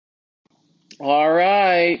All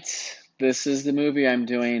right. This is the movie I'm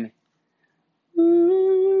doing.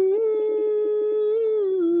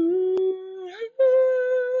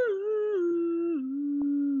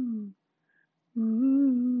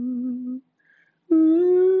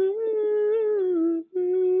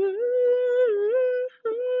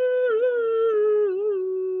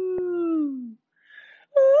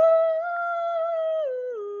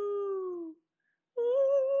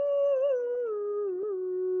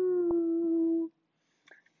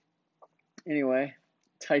 Anyway,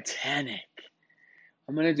 Titanic.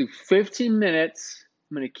 I'm going to do 15 minutes.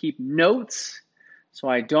 I'm going to keep notes so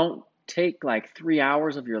I don't take like 3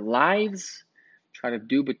 hours of your lives. Try to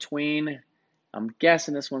do between. I'm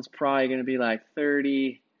guessing this one's probably going to be like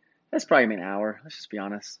 30. That's probably gonna be an hour. Let's just be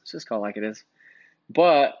honest. Let's just call it like it is.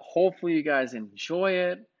 But hopefully you guys enjoy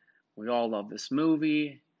it. We all love this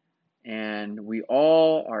movie. And we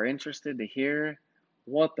all are interested to hear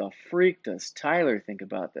what the freak does Tyler think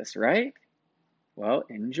about this, right? Well,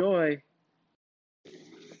 enjoy.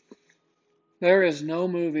 There is no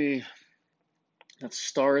movie that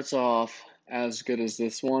starts off as good as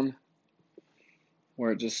this one,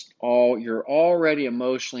 where it just all you're already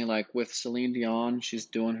emotionally like with Celine Dion. She's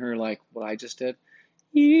doing her like what I just did.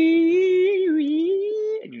 And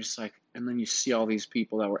you're just like, and then you see all these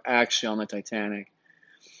people that were actually on the Titanic.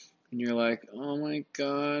 And you're like, oh my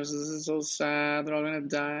gosh, this is so sad. They're all gonna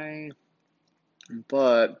die.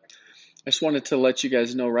 But I just wanted to let you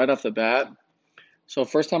guys know right off the bat. So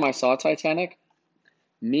first time I saw Titanic,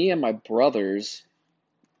 me and my brothers,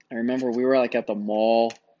 I remember we were like at the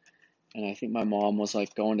mall, and I think my mom was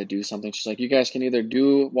like going to do something. She's like, you guys can either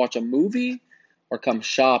watch a movie or come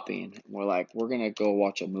shopping. And we're like, we're gonna go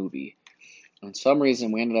watch a movie. For some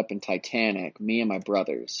reason, we ended up in Titanic, me and my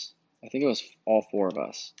brothers. I think it was all four of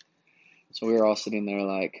us. So we were all sitting there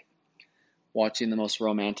like watching the most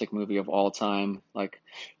romantic movie of all time, like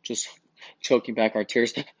just choking back our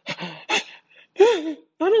tears. I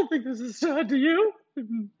don't think this is sad to you.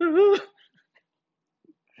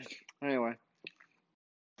 Anyway.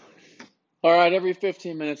 All right, every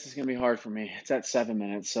 15 minutes is going to be hard for me. It's at 7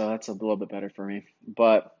 minutes, so that's a little bit better for me.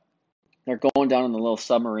 But they're going down in the little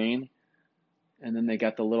submarine, and then they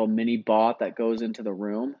got the little mini bot that goes into the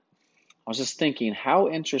room. I was just thinking, how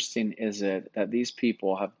interesting is it that these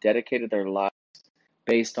people have dedicated their lives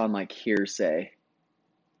based on like hearsay?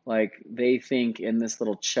 Like they think in this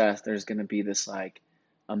little chest there's going to be this like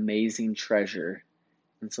amazing treasure.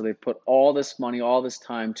 And so they put all this money, all this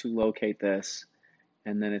time to locate this,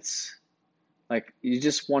 and then it's like you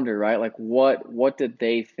just wonder, right? Like what did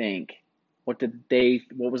they think? What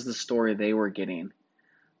was the story they were getting?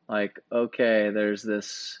 Like, okay, there's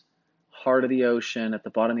this heart of the ocean at the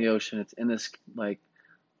bottom of the ocean. It's in this like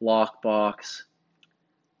lockbox,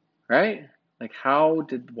 right? Like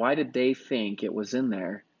why did they think it was in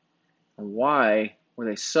there? And why were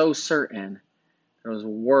they so certain it was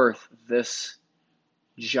worth this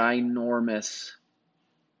ginormous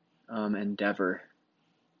endeavor?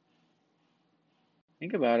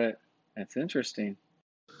 Think about it. That's interesting.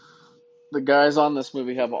 The guys on this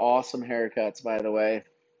movie have awesome haircuts, by the way.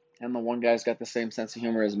 And the one guy's got the same sense of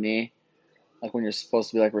humor as me. Like when you're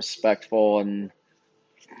supposed to be like respectful and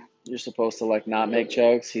you're supposed to like not make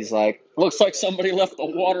jokes, he's like, looks like somebody left the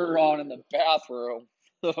water on in the bathroom.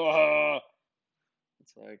 It's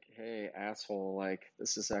like, hey, asshole, like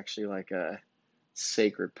this is actually like a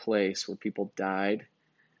sacred place where people died.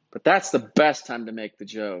 But that's the best time to make the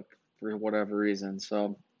joke for whatever reason.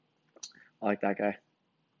 So I like that guy.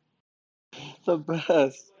 The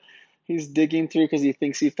best. He's digging through because he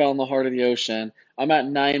thinks he found the heart of the ocean. I'm at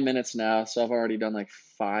 9 minutes now, so I've already done like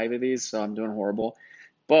five of these, so I'm doing horrible.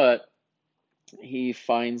 But he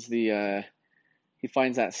finds he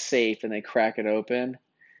finds that safe and they crack it open,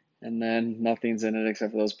 and then nothing's in it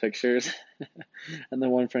except for those pictures. And then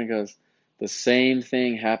one friend goes, "The same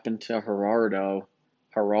thing happened to Geraldo,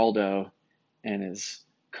 and his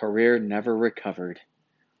career never recovered."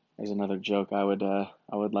 There's another joke to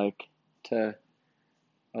I would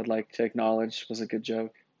like to acknowledge was a good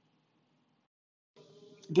joke.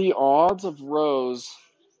 The odds of Rose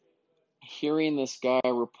hearing this guy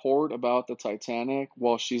report about the Titanic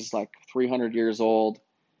while she's like 300 years old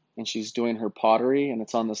and she's doing her pottery and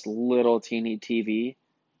it's on this little teeny TV,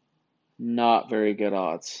 not very good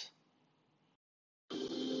odds.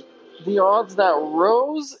 The odds that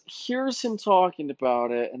Rose hears him talking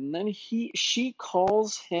about it and then she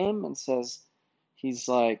calls him and says, he's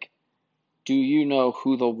like, "Do you know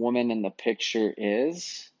who the woman in the picture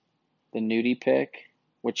is?" The nudie pic,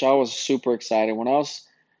 which I was super excited when I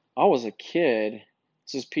was a kid.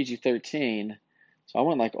 This is PG-13, So I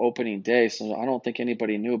went like opening day, so I don't think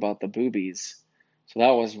anybody knew about the boobies. So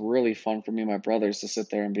that was really fun for me and my brothers to sit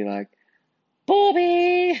there and be like,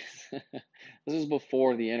 "Booby!" This was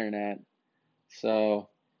before the internet. So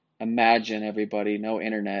imagine everybody, no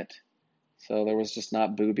internet. So there was just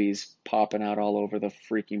not boobies popping out all over the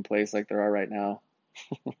freaking place like there are right now.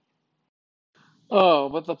 Oh,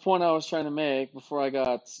 but the point I was trying to make before I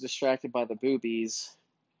got distracted by the boobies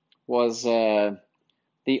was the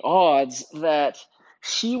odds that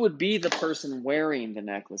she would be the person wearing the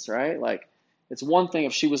necklace, right? Like, it's one thing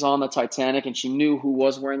if she was on the Titanic and she knew who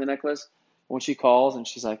was wearing the necklace. When she calls and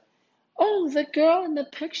she's like, "Oh, the girl in the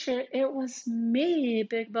picture, it was me,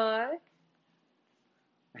 big boy."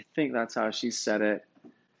 I think that's how she said it.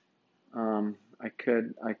 I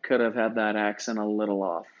could have had that accent a little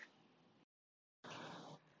off.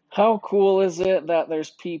 How cool is it that there's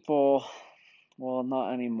people, well,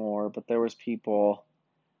 not anymore, but there was people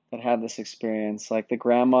that had this experience. Like the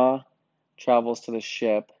grandma travels to the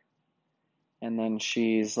ship, and then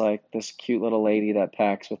she's like this cute little lady that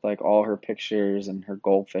packs with like all her pictures and her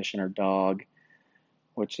goldfish and her dog,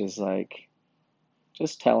 which is like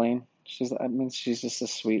just telling. She's just a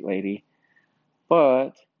sweet lady.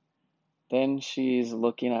 But then she's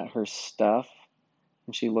looking at her stuff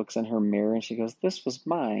and she looks in her mirror and she goes, "This was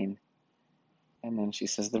mine." And then she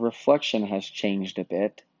says, "The reflection has changed a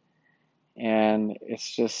bit." And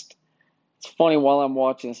it's funny while I'm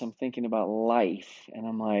watching this, I'm thinking about life and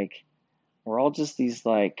I'm like, we're all just these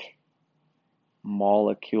like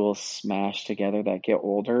molecules smashed together that get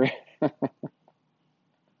older.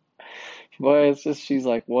 But it's just, she's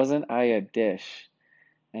like, "Wasn't I a dish?"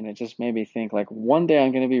 And it just made me think, like, one day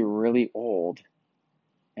I'm going to be really old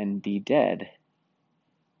and be dead.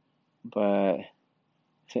 But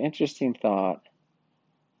it's an interesting thought.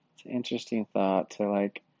 It's an interesting thought to,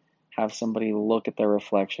 like, have somebody look at their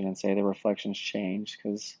reflection and say the reflection's changed,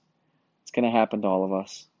 because it's going to happen to all of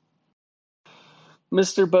us.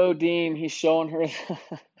 Mr. Bodine, he's showing her,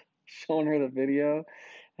 showing her the video.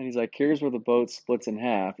 And he's like, "Here's where the boat splits in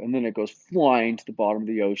half." And then it goes flying to the bottom of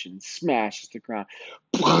the ocean, smashes the ground.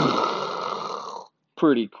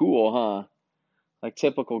 Pretty cool, huh? Like,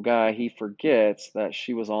 typical guy, he forgets that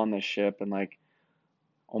she was on the ship and, like,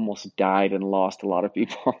 almost died and lost a lot of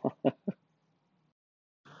people.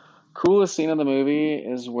 Coolest scene of the movie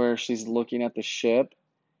is where she's looking at the ship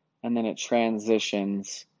and then it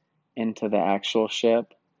transitions into the actual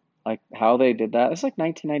ship. Like, how they did that. It's like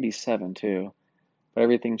 1997 too, but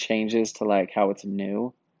everything changes to like how it's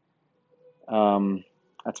new.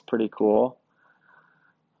 That's pretty cool.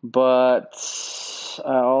 But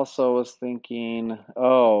I also was thinking,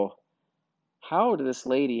 oh, how did this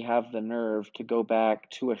lady have the nerve to go back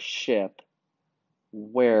to a ship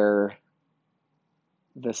where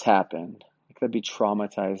this happened? Like, that'd be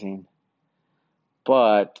traumatizing.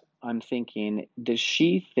 But I'm thinking, does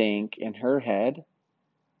she think in her head,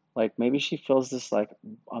 like maybe she feels this like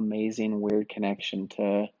amazing, weird connection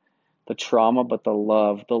to the trauma, but the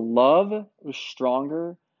love was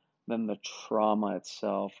stronger than the trauma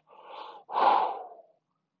itself.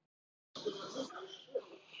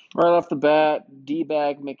 Right off the bat,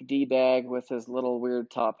 D-Bag McD-Bag with his little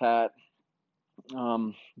weird top hat.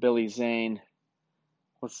 Billy Zane.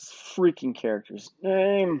 What's his freaking character's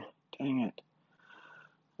name? Dang it.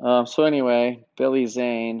 So anyway, Billy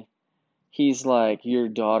Zane, he's like, "Your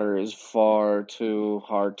daughter is far too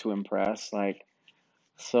hard to impress." Like,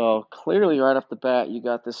 so clearly right off the bat, you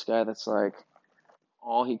got this guy that's like,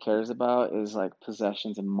 all he cares about is like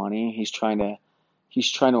possessions and money. He's trying to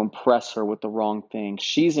impress her with the wrong thing.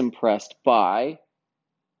 She's impressed by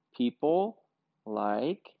people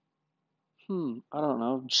like, I don't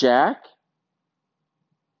know, Jack.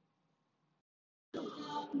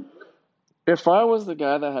 If I was the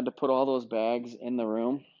guy that had to put all those bags in the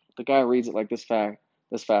room, the guy reads it like this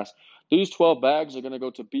fast. "These 12 bags are going to go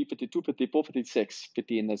to B52, 54, 56.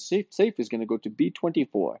 50 in the safe is going to go to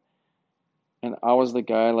B24. And I was the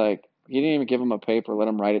guy, like, he didn't even give him a paper, let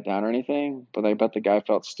him write it down or anything. But I bet the guy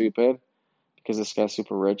felt stupid because this guy's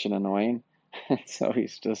super rich and annoying. So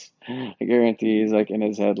I guarantee he's like in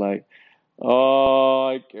his head, like, "Oh,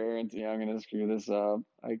 I guarantee I'm going to screw this up.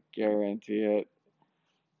 I guarantee it."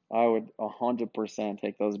 I would 100%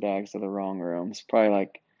 take those bags to the wrong rooms. I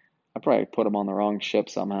probably put them on the wrong ship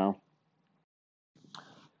somehow.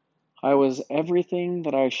 I was everything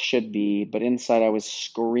that I should be, but inside I was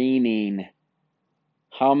screaming.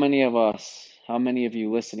 How many of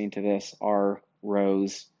you listening to this are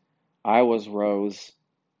Rose? I was Rose.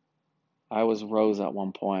 I was Rose at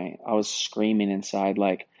one point. I was screaming inside,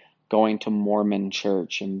 like going to Mormon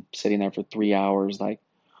church and sitting there for 3 hours, like,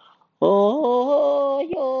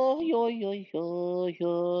 "Oh,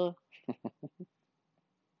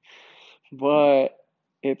 But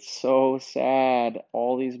it's so sad.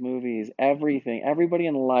 All these movies, everything, everybody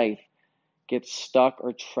in life gets stuck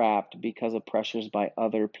or trapped because of pressures by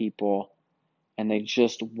other people, and they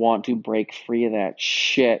just want to break free of that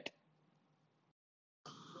shit.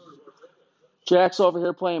 Jack's over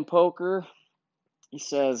here playing poker. He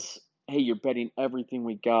says, "Hey, you're betting everything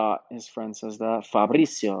we got." His friend says that,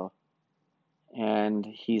 Fabrizio. And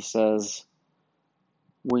he says,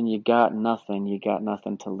 "When you got nothing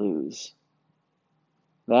to lose."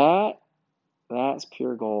 That's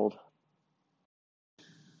pure gold.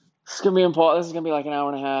 This is gonna be like an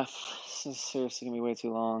hour and a half. This is seriously gonna be way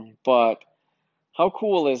too long. But how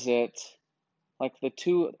cool is it? Like the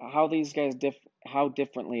two, how these guys how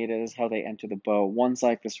differently it is how they enter the boat. One's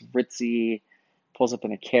like this ritzy, pulls up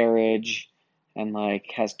in a carriage, and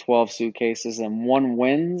like has 12 suitcases, and one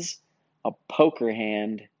wins a poker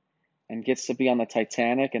hand and gets to be on the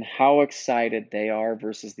Titanic, and how excited they are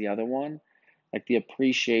versus the other one. Like the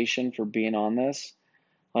appreciation for being on this.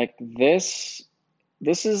 Like this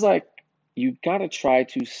is like you gotta try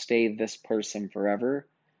to stay this person forever.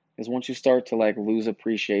 Because once you start to like lose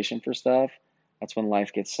appreciation for stuff, that's when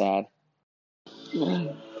life gets sad.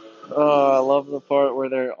 Oh, I love the part where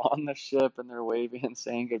they're on the ship and they're waving and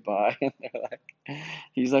saying goodbye. And they're like,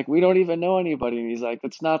 he's like, we don't even know anybody. And he's like,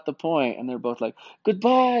 that's not the point. And they're both like,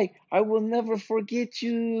 goodbye. I will never forget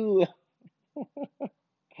you.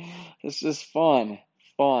 It's just fun.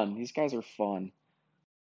 Fun. These guys are fun.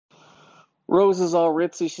 Rose is all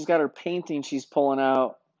ritzy. She's got her painting she's pulling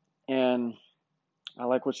out. And I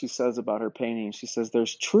like what she says about her painting. She says,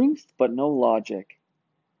 there's truth, but no logic.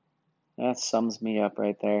 That sums me up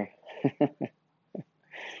right there.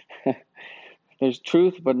 There's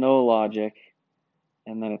truth, but no logic.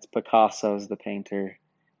 And then it's Picasso's the painter.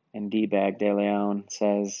 And D-Bag De Leon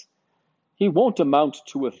says, he won't amount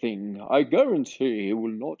to a thing. I guarantee he will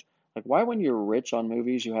not. Like, why when you're rich on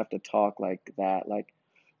movies you have to talk like that? Like,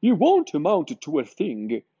 he won't amount to a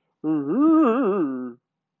thing.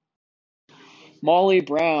 Molly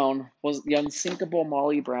Brown was the unsinkable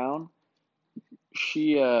Molly Brown.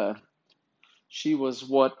 She was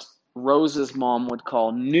what Rose's mom would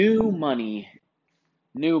call new money.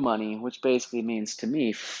 New money, which basically means to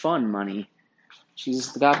me fun money. She's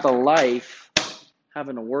got the life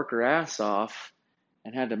having to work her ass off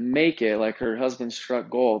and had to make it like her husband struck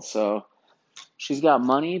gold. So she's got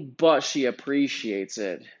money, but she appreciates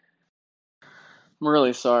it. I'm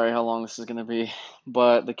really sorry how long this is going to be.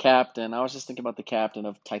 But the captain, I was just thinking about the captain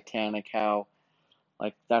of Titanic, how,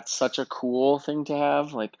 like, that's such a cool thing to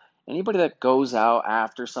have. Like, anybody that goes out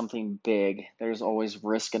after something big, there's always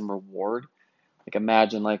risk and reward. Like,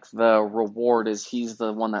 imagine, like, the reward is he's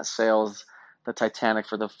the one that sails the Titanic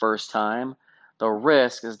for the first time. The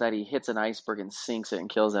risk is that he hits an iceberg and sinks it and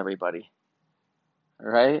kills everybody.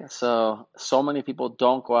 Right? So many people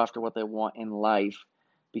don't go after what they want in life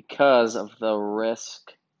because of the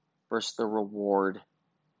risk versus the reward.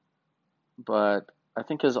 But I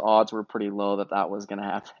think his odds were pretty low that that was going to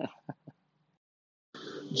happen.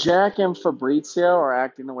 Jack and Fabrizio are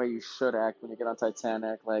acting the way you should act when you get on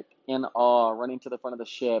Titanic, like in awe, running to the front of the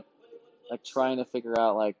ship, like trying to figure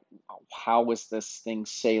out like how is this thing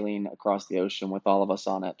sailing across the ocean with all of us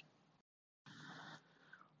on it.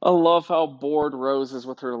 I love how bored Rose is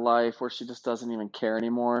with her life, where she just doesn't even care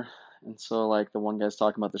anymore. And so, like, the one guy's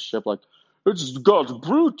talking about the ship, like, it's got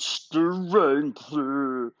brute strength.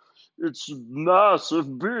 It's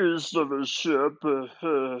massive beast of a ship.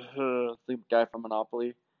 The guy from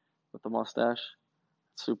Monopoly with the mustache,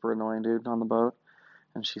 super annoying dude on the boat.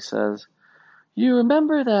 And she says, you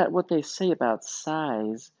remember that what they say about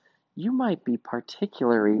size, you might be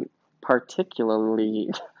particularly, I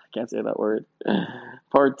can't say that word,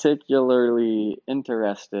 particularly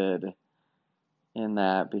interested in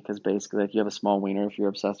that because basically, like, you have a small wiener if you're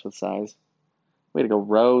obsessed with size. Way to go,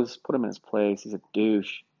 Rose. Put him in his place. He's a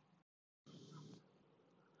douche.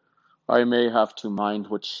 I may have to mind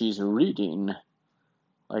what she's reading.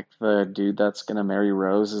 Like, the dude that's gonna marry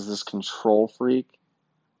Rose is this control freak,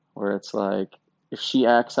 where it's like, if she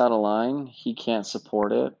acts out of line, he can't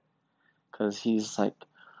support it because he's like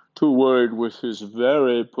too worried with his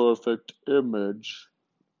very perfect image.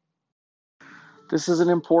 This is an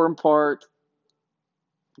important part.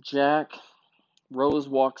 Jack, Rose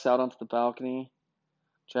walks out onto the balcony.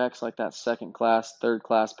 Jack's like that second class, third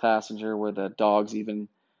class passenger where the dogs even,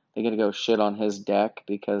 they get to go shit on his deck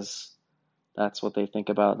because that's what they think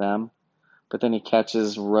about them. But then he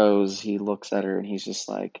catches Rose, he looks at her and he's just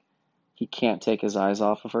like, he can't take his eyes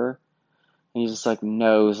off of her. And he just like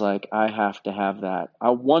knows like I have to have that. I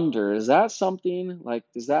wonder, is that something like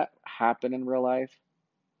does that happen in real life?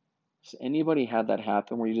 Has anybody had that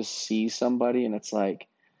happen where you just see somebody and it's like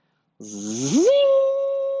zing?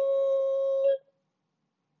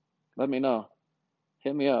 Let me know.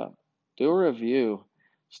 Hit me up. Do a review.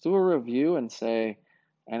 Just do a review and say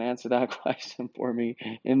and answer that question for me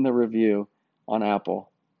in the review on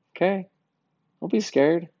Apple. Okay? Don't be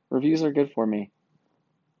scared. Reviews are good for me.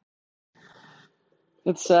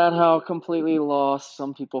 It's sad how completely lost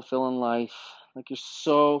some people feel in life. Like you're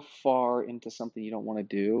so far into something you don't want to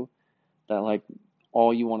do that like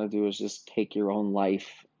all you want to do is just take your own life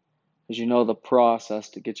because you know the process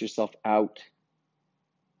to get yourself out.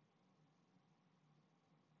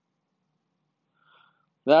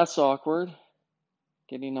 That's awkward.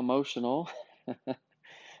 Getting emotional.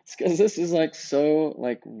 It's because this is like so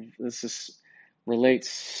like this is relates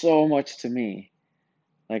so much to me.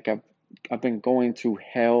 Like I've been going through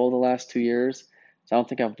hell the last 2 years. So I don't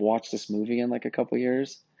think I've watched this movie in like a couple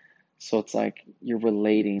years. So it's like you're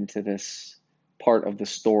relating to this part of the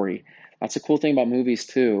story. That's a cool thing about movies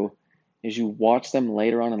too, is you watch them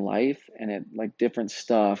later on in life and it like different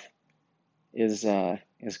stuff is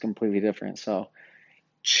completely different. So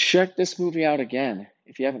check this movie out again.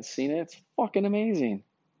 If you haven't seen it, it's fucking amazing.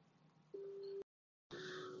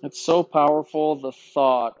 It's so powerful, the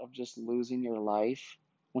thought of just losing your life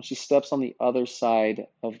when she steps on the other side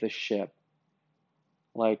of the ship.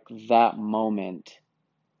 Like that moment,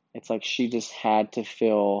 it's like she just had to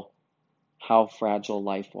feel how fragile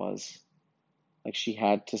life was. Like she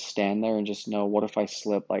had to stand there and just know, what if I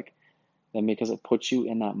slip? Like then because it puts you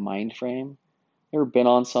in that mind frame. You ever been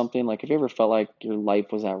on something? Like have you ever felt like your life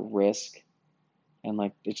was at risk and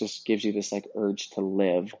like it just gives you this like urge to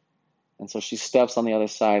live? And so she steps on the other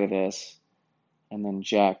side of this and then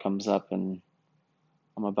Jack comes up and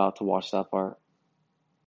I'm about to watch that part.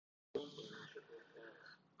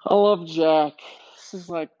 I love Jack. This is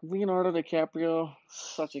like Leonardo DiCaprio,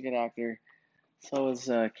 such a good actor. So is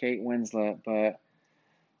Kate Winslet, but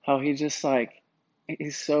how he just like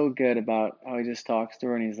he's so good about how he just talks to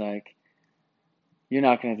her and he's like, "You're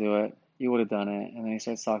not gonna do it. You would have done it." And then he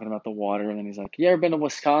starts talking about the water, and then he's like, "You ever been to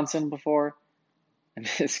Wisconsin before?" And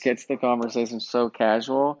just gets the conversation so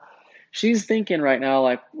casual. She's thinking right now,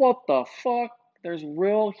 like, "What the fuck? There's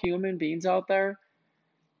real human beings out there.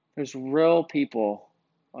 There's real people.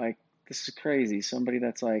 Like, this is crazy. Somebody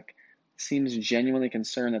that's like seems genuinely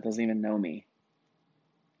concerned that doesn't even know me.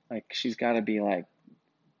 Like, she's got to be like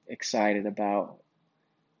excited about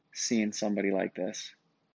seeing somebody like this."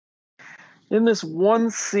 In this one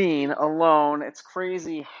scene alone, it's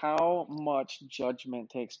crazy how much judgment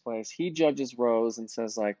takes place. He judges Rose and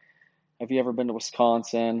says like, "Have you ever been to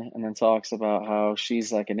Wisconsin?" And then talks about how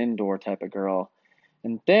she's like an indoor type of girl.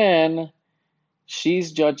 And then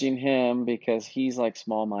she's judging him because he's like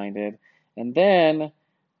small-minded. And then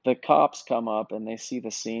the cops come up and they see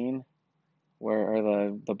the scene where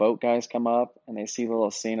or the boat guys come up and they see the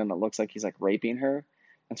little scene and it looks like he's like raping her.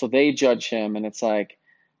 And so they judge him and it's like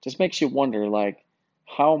just makes you wonder like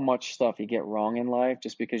how much stuff you get wrong in life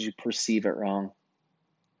just because you perceive it wrong.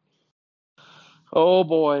 Oh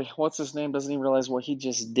boy, what's his name doesn't even realize what he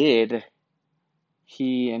just did.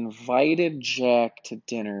 He invited Jack to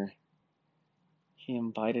dinner. He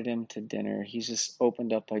invited him to dinner. He's just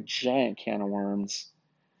opened up a giant can of worms.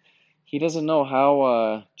 He doesn't know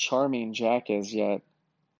how charming Jack is yet.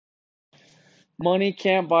 Money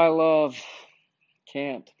can't buy love.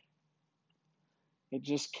 Can't. It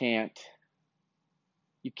just can't.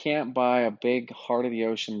 You can't buy a big heart of the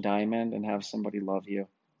ocean diamond and have somebody love you.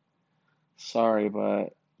 Sorry,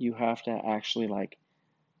 but you have to actually like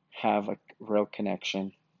have a real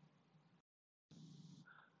connection.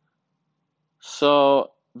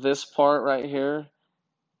 So this part right here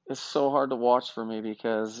is so hard to watch for me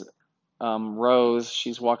because Rose,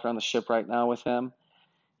 she's walking around the ship right now with him,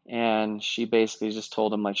 and she basically just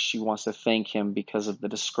told him like she wants to thank him because of the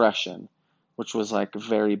discretion, which was like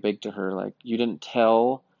very big to her. Like you didn't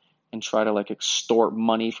tell and try to like extort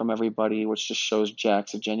money from everybody, which just shows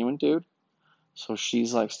Jack's a genuine dude. So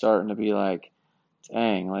she's like starting to be like,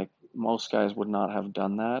 dang, like most guys would not have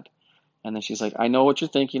done that. And then she's like, I know what you're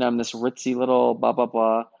thinking. I'm this ritzy little blah blah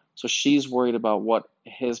blah. So she's worried about what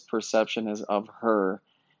his perception is of her.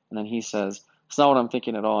 And then he says, it's not what I'm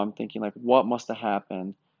thinking at all. I'm thinking like, what must have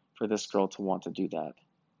happened for this girl to want to do that?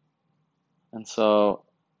 And so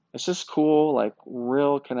it's just cool, like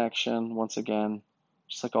real connection once again,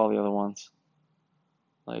 just like all the other ones.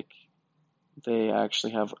 Like they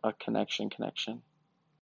actually have a connection.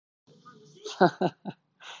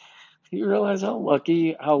 You realize how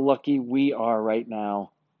lucky we are right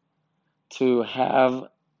now to have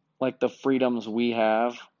like the freedoms we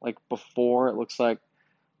have. Like before, it looks like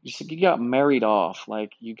you got married off,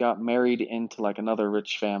 like you got married into like another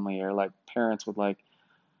rich family, or like parents would like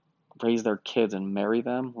raise their kids and marry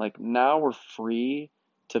them. Like now we're free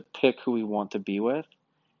to pick who we want to be with,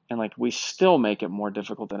 and like we still make it more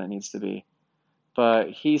difficult than it needs to be. But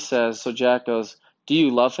he says, so Jack goes, "Do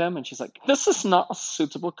you love him?" And she's like, "This is not a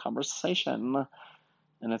suitable conversation."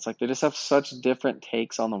 And it's like they just have such different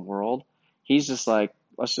takes on the world. He's just like,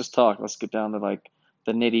 let's just talk. Let's get down to like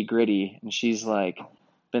the nitty gritty. And she's like,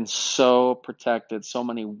 been so protected, so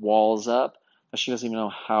many walls up that she doesn't even know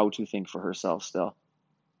how to think for herself still.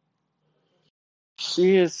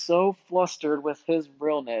 She is so flustered with his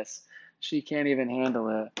realness, she can't even handle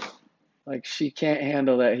it. Like, she can't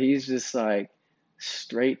handle that. He's just like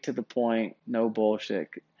straight to the point, no bullshit.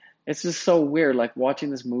 It's just so weird. Like,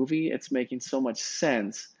 watching this movie, it's making so much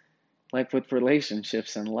sense, like with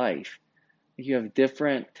relationships and life. You have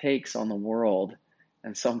different takes on the world,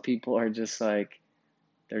 and some people are just like,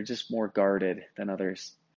 they're just more guarded than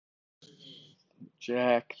others.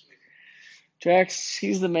 Jack. Jack's,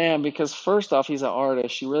 he's the man because first off, he's an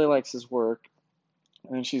artist. She really likes his work.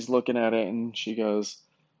 And she's looking at it and she goes,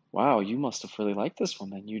 "Wow, you must have really liked this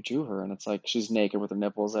woman. You drew her." And it's like she's naked with her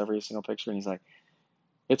nipples every single picture. And he's like,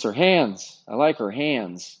 "It's her hands. I like her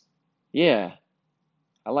hands. Yeah,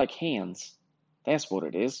 I like hands. That's what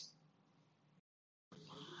it is."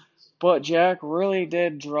 But Jack really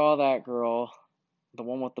did draw that girl, the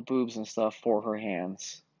one with the boobs and stuff, for her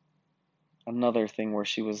hands. Another thing where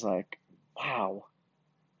she was like, "Wow,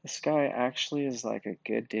 this guy actually is like a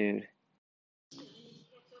good dude."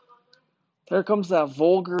 There comes that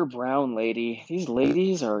vulgar brown lady. These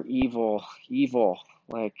ladies are evil, evil.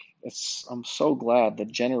 Like I'm so glad the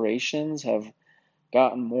generations have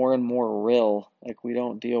gotten more and more real. Like we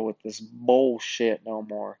don't deal with this bullshit no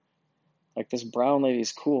more. Like this brown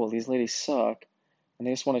lady's cool. These ladies suck, and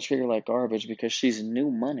they just want to treat her like garbage because she's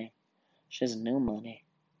new money. She has new money.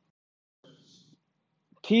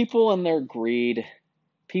 People and their greed,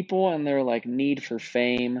 people and their like need for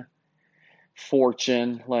fame,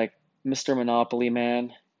 fortune, like Mr. Monopoly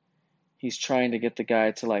Man. He's trying to get the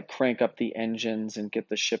guy to like crank up the engines and get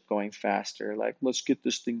the ship going faster. Like, let's get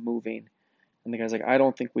this thing moving. And the guy's like, "I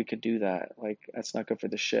don't think we could do that. Like, that's not good for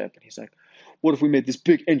the ship." And he's like, "What if we made this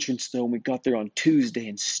big entrance though and we got there on Tuesday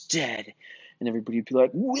instead?" And everybody would be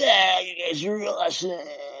like, "Wow, you guys are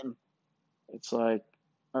awesome." It's like,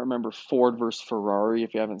 I remember Ford versus Ferrari,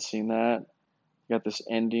 if you haven't seen that. You got this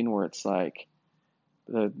ending where it's like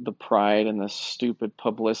the pride and the stupid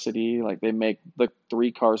publicity. Like they make the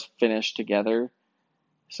three cars finish together.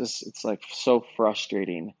 It's like so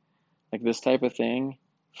frustrating. Like this type of thing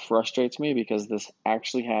frustrates me because this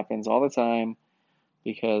actually happens all the time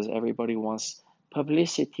because everybody wants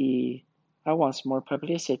publicity. I want more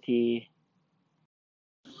publicity.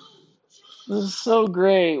 This is so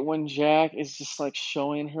great when Jack is just like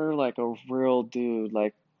showing her like a real dude,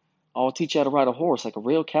 like, "I'll teach you how to ride a horse like a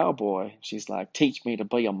real cowboy." She's like, "Teach me to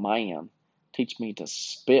be a man. Teach me to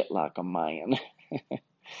spit like a man."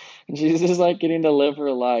 And she's just like getting to live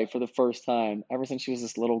her life for the first time. Ever since she was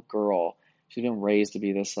this little girl, she's been raised to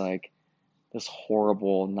be this like this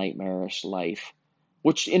horrible, nightmarish life.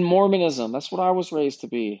 Which in Mormonism, that's what I was raised to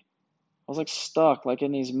be. I was like stuck like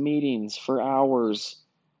in these meetings for hours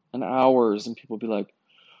and hours, and people would be like,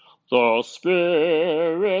 "The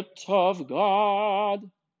Spirit of God."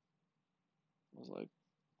 I was like,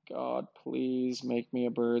 "God, please make me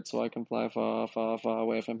a bird so I can fly far, far, far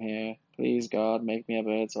away from here. Please, God, make me a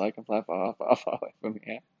bird so I can fly far, far, far away from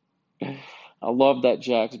here." I love that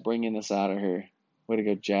Jack's bringing this out of her. Way to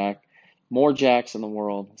go, Jack. More Jacks in the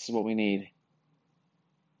world. This is what we need.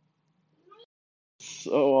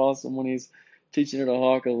 So awesome when he's teaching her to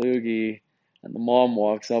hawk a loogie, and the mom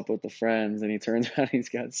walks up with the friends, and he turns around and he's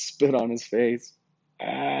got spit on his face.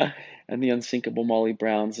 Ah, and the unsinkable Molly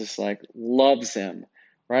Brown's just like loves him.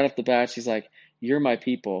 Right off the bat, she's like, "You're my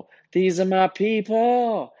people. These are my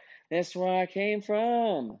people. That's where I came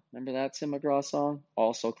from." Remember that Tim McGraw song?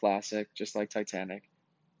 Also classic, just like Titanic.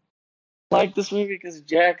 I like this movie because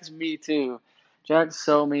Jack's me too. Jack's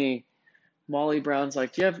so me. Molly Brown's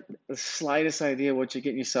like, "Do you have the slightest idea what you're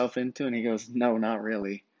getting yourself into?" And he goes, "No, not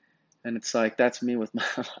really." And it's like, that's me with my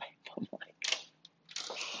life. I'm like,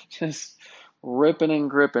 just ripping it and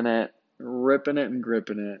gripping it.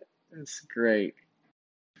 It's great.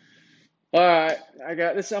 All right, I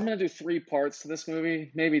got this. I'm gonna do three parts to this movie,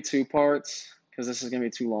 maybe two parts, because this is gonna be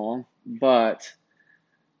too long. But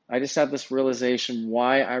I just had this realization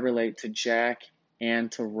why I relate to Jack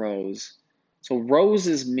and to Rose. So Rose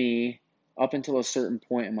is me up until a certain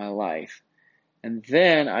point in my life. And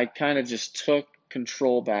then I kind of just took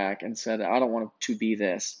control back and said, I don't want to be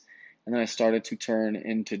this. And then I started to turn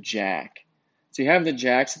into Jack. So you have the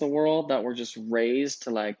Jacks of the world that were just raised to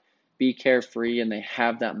like be carefree and they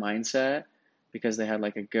have that mindset because they had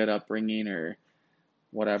like a good upbringing or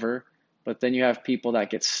whatever. But then you have people that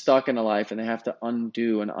get stuck in a life and they have to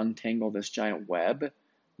undo and untangle this giant web.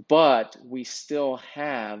 But we still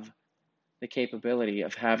have the capability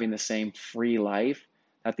of having the same free life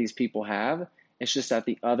that these people have. It's just at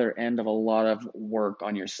the other end of a lot of work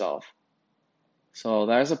on yourself. So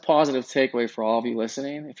that is a positive takeaway for all of you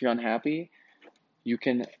listening. If you're unhappy, you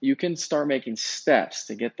can start making steps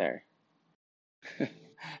to get there.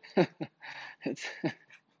 It's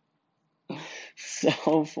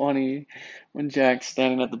so funny when Jack's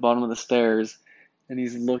standing at the bottom of the stairs and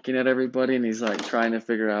he's looking at everybody and he's like trying to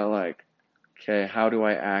figure out like, okay, how do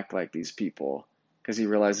I act like these people? Because he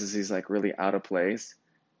realizes he's like really out of place.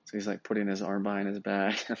 So he's like putting his arm behind his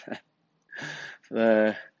back.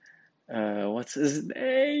 The what's his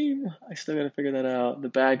name? I still gotta figure that out. The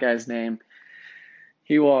bad guy's name.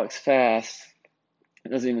 He walks fast.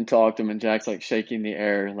 Doesn't even talk to him, and Jack's like shaking the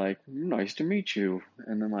air, like nice to meet you.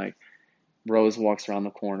 And then like Rose walks around the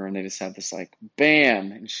corner, and they just have this like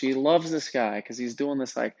bam, and she loves this guy because he's doing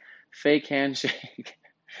this like fake handshake,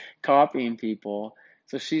 copying people.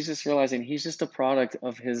 So she's just realizing he's just a product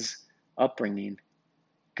of his upbringing.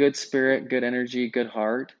 Good spirit, good energy, good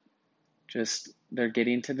heart. Just they're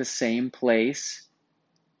getting to the same place.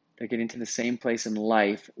 They're getting to the same place in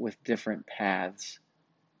life with different paths.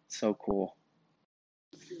 So cool.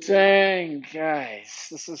 Dang, guys,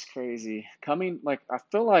 this is crazy. Coming, like, I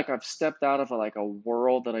feel like I've stepped out of like a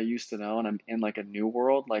world that I used to know and I'm in like a new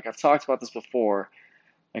world. Like, I've talked about this before.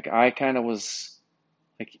 Like, I kind of was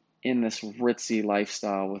like in this ritzy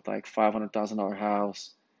lifestyle with like $500,000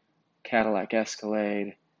 house, Cadillac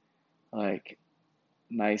Escalade, like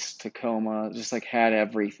nice Tacoma, just like had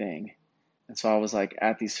everything. And so I was like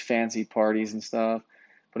at these fancy parties and stuff.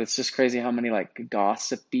 But it's just crazy how many like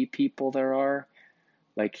gossipy people there are.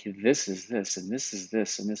 Like this is this and this is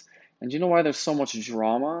this and this. And you know why there's so much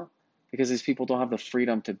drama? Because these people don't have the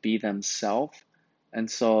freedom to be themselves.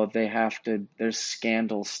 And so they have to, there's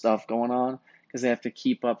scandal stuff going on because they have to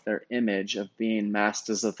keep up their image of being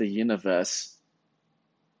masters of the universe.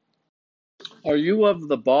 Are you of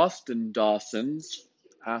the Boston Dawsons?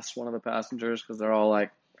 Asked one of the passengers because they're all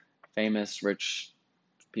like famous, rich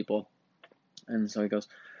people. And so he goes,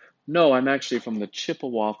 no, I'm actually from the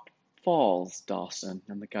Chippewa Falls, Dawson.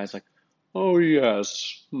 And the guy's like, oh,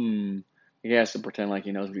 yes. He has to pretend like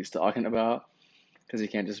he knows what he's talking about because he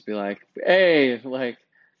can't just be like, hey, like,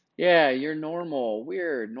 yeah, you're normal,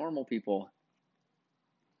 weird, normal people.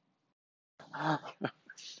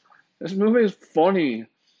 This movie is funny.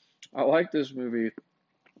 I like this movie.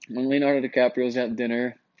 When Leonardo DiCaprio's at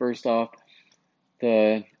dinner, first off,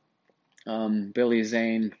 the Billy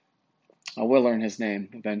Zane, I will learn his name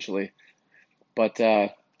eventually, but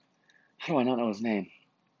how do I not know his name?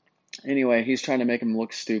 Anyway, he's trying to make him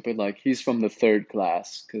look stupid, like he's from the third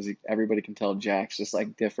class, because everybody can tell Jack's just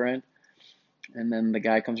like different. And then the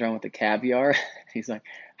guy comes around with the caviar. He's like,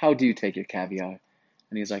 how do you take your caviar?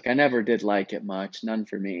 And he's like, I never did like it much, none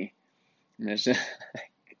for me. And it's just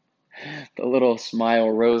the little smile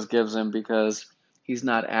Rose gives him because he's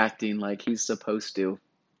not acting like he's supposed to.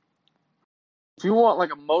 If you want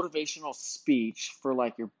like a motivational speech for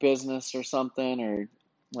like your business or something, or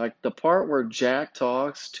like the part where Jack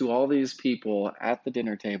talks to all these people at the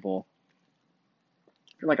dinner table,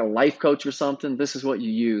 if you're like a life coach or something, this is what you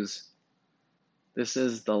use. This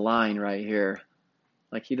is the line right here.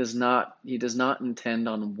 Like he does not intend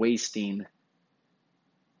on wasting.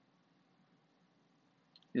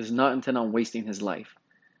 He does not intend on wasting his life.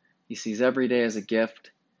 He sees every day as a gift,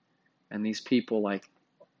 and these people like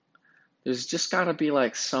there's just got to be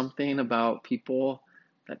like something about people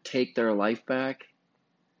that take their life back,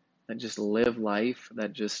 that just live life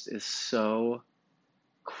that just is so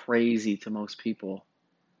crazy to most people.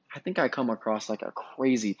 I think I come across like a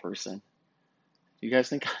crazy person. Do you guys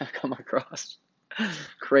think I come across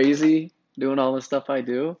crazy doing all the stuff I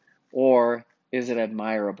do? Or is it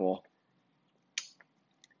admirable?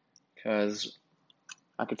 Because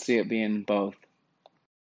I could see it being both.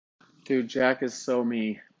 Dude, Jack is so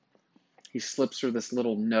me. He slips her this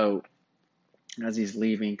little note as he's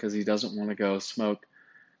leaving because he doesn't want to go smoke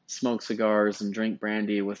cigars and drink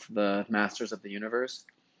brandy with the masters of the universe.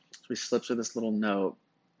 So he slips her this little note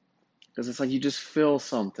because it's like you just feel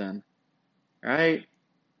something, right?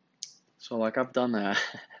 So like I've done that.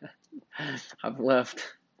 I've left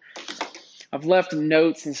I've left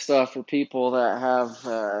notes and stuff for people that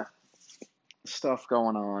have stuff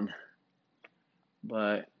going on.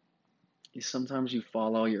 But sometimes you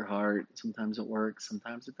follow your heart. Sometimes it works.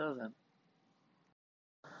 Sometimes it doesn't.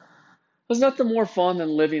 There's nothing more fun than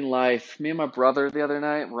living life. Me and my brother the other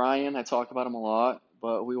night, Ryan, I talk about him a lot,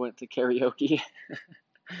 but we went to karaoke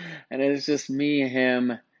and it was just me,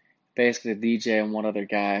 him, basically the DJ, and one other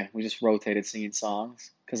guy. We just rotated singing songs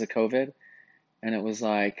because of COVID, and it was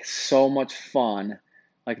like so much fun.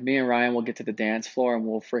 Like me and Ryan will get to the dance floor and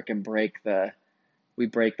we'll freaking we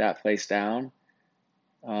break that place down.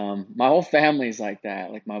 My whole family's like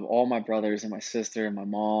that. Like all my brothers and my sister and my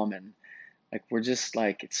mom, and like we're just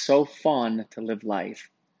like it's so fun to live life.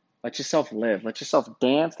 Let yourself live. Let yourself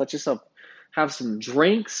dance. Let yourself have some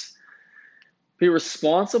drinks. Be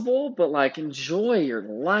responsible, but like enjoy your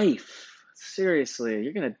life. Seriously,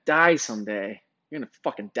 you're gonna die someday. You're gonna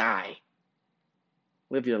fucking die.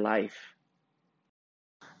 Live your life.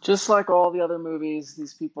 Just like all the other movies,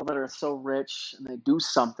 these people that are so rich and they do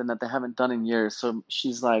something that they haven't done in years. So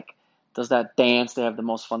she's like, does that dance. They have the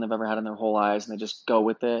most fun they've ever had in their whole lives, and they just go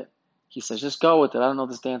with it. He says, just go with it. I don't know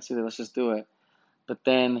this dance either. Let's just do it. But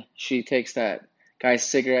then she takes that guy's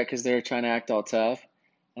cigarette because they're trying to act all tough.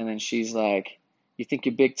 And then she's like, you think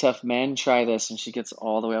you're big tough men? Try this. And she gets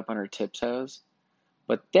all the way up on her tiptoes.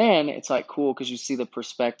 But then it's like cool because you see the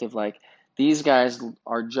perspective like these guys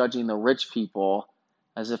are judging the rich people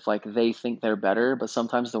as if like they think they're better. But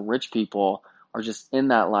sometimes the rich people are just in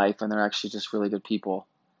that life and they're actually just really good people.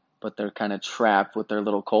 But they're kind of trapped with their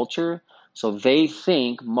little culture. So they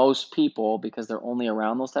think most people, because they're only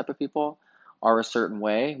around those type of people, are a certain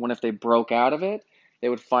way. When if they broke out of it, they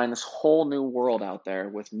would find this whole new world out there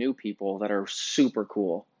with new people that are super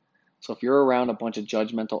cool. So if you're around a bunch of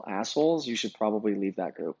judgmental assholes, you should probably leave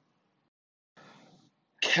that group.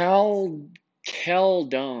 Cal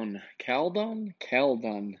Caldon.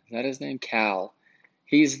 Is that his name? Cal.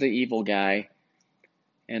 He's the evil guy.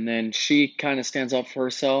 And then she kind of stands up for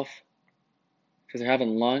herself because they're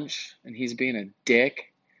having lunch and he's being a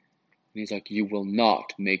dick. And he's like, you will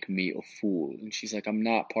not make me a fool. And she's like, I'm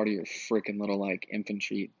not part of your freaking little like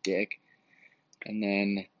infantry dick. And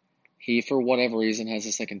then he, for whatever reason, has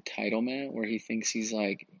this like entitlement where he thinks he's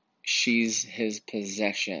like, she's his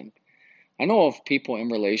possession. I know of people in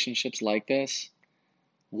relationships like this.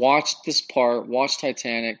 Watch this part, watch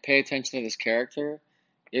Titanic, pay attention to this character.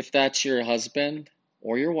 If that's your husband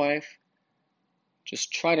or your wife,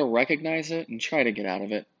 just try to recognize it and try to get out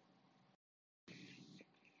of it.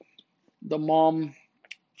 The mom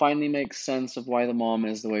finally makes sense of why the mom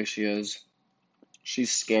is the way she is.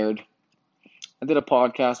 She's scared. I did a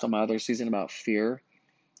podcast on my other season about fear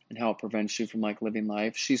and how it prevents you from like living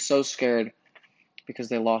life. She's so scared because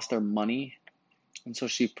they lost their money, and so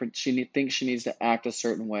she thinks she needs to act a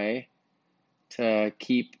certain way to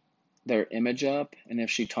keep their image up. And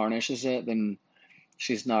if she tarnishes it, then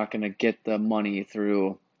she's not going to get the money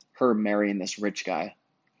through her marrying this rich guy.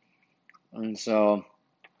 And so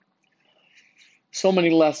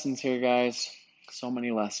many lessons here, guys. So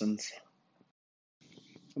many lessons.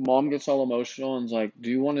 The mom gets all emotional and is like,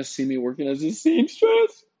 do you want to see me working as a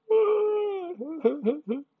seamstress?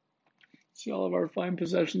 See all of our fine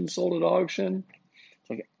possessions sold at auction? It's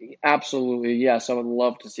like, absolutely, yes, I would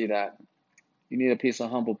love to see that. You need a piece of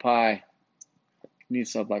humble pie. You need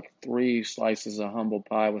some like 3 slices of humble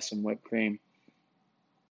pie with some whipped cream.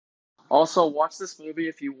 Also, watch this movie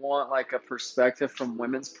if you want like a perspective from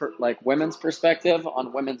women's perspective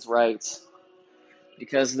on women's rights,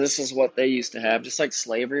 because this is what they used to have. Just like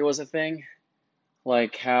slavery was a thing,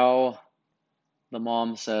 like how the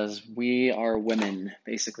mom says we are women,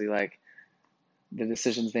 basically like the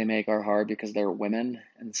decisions they make are hard because they're women,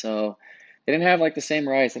 and so they didn't have like the same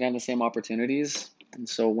rights, they didn't have the same opportunities, and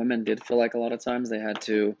so women did feel like a lot of times they had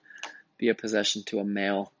to be a possession to a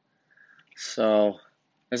male. So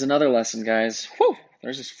there's another lesson, guys. Whew,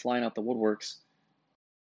 they're just flying out the woodworks.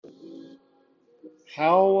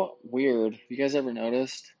 How weird. Have you guys ever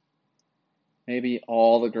noticed? Maybe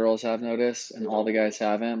all the girls have noticed and all the guys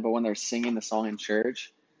haven't, but when they're singing the song in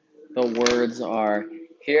church, the words are,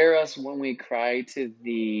 hear us when we cry to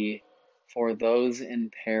thee, for those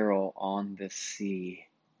in peril on the sea.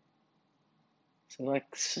 So like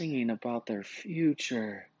singing about their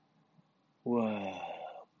future. Whoa,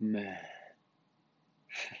 man.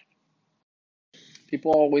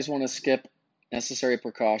 People always want to skip necessary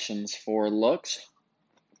precautions for looks,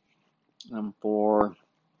 for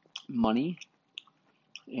money,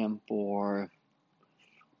 and for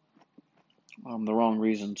the wrong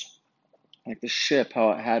reasons. Like the ship,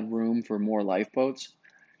 how it had room for more lifeboats,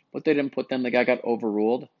 but they didn't put them. The guy got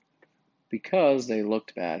overruled because they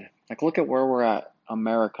looked bad. Like look at where we're at,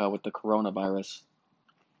 America, with the coronavirus,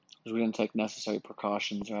 because we didn't take necessary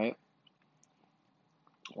precautions, right?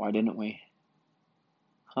 Why didn't we?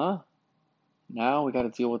 Huh? Now we got to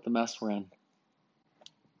deal with the mess we're in.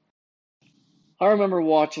 I remember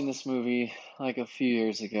watching this movie like a few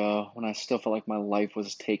years ago when I still felt like my life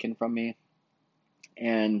was taken from me.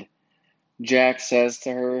 And Jack says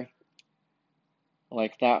to her,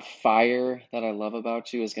 like, that fire that I love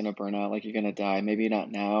about you is going to burn out. Like, you're going to die. Maybe not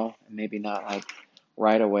now, maybe not like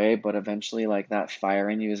right away, but eventually, like, that fire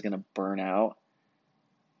in you is going to burn out.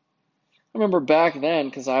 I remember back then,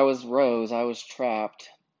 because I was Rose, I was trapped,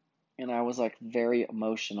 and I was like very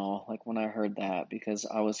emotional, like when I heard that, because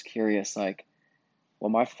I was curious, like, will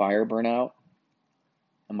my fire burn out?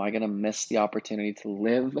 Am I going to miss the opportunity to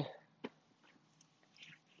live?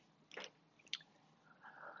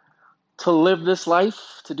 To live this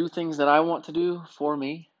life, to do things that I want to do for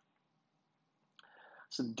me.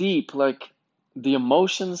 So deep, like the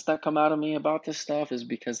emotions that come out of me about this stuff is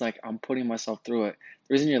because like I'm putting myself through it.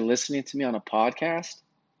 The reason you're listening to me on a podcast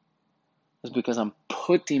is because I'm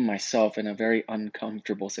putting myself in a very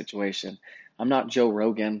uncomfortable situation. I'm not Joe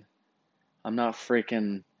Rogan. I'm not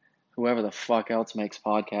freaking whoever the fuck else makes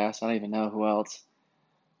podcasts. I don't even know who else.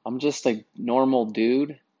 I'm just a normal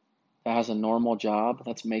dude that has a normal job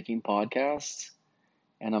that's making podcasts.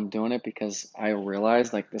 And I'm doing it because I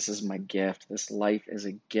realize like this is my gift. This life is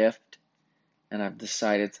a gift. And I've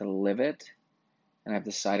decided to live it. And I've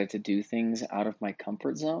decided to do things out of my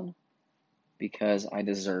comfort zone because I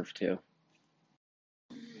deserve to.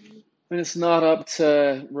 And it's not up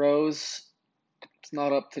to Rose. It's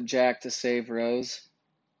not up to Jack to save Rose.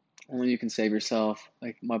 Only you can save yourself.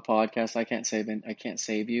 Like my podcast, I can't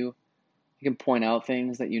save you. I can point out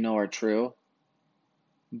things that you know are true,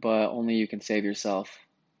 but only you can save yourself.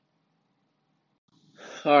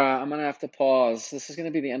 All right, I'm gonna have to pause. This is gonna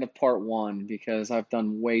be the end of part one because I've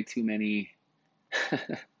done way too many,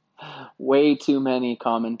 way too many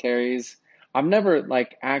commentaries. I've never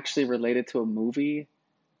like actually related to a movie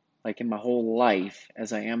like in my whole life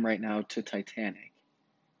as I am right now to Titanic,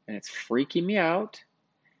 and it's freaking me out.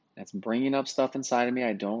 That's bringing up stuff inside of me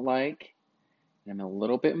I don't like. And I'm a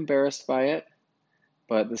little bit embarrassed by it,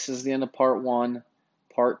 but this is the end of part one.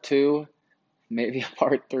 Part two, maybe a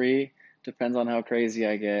part three, depends on how crazy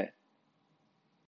I get.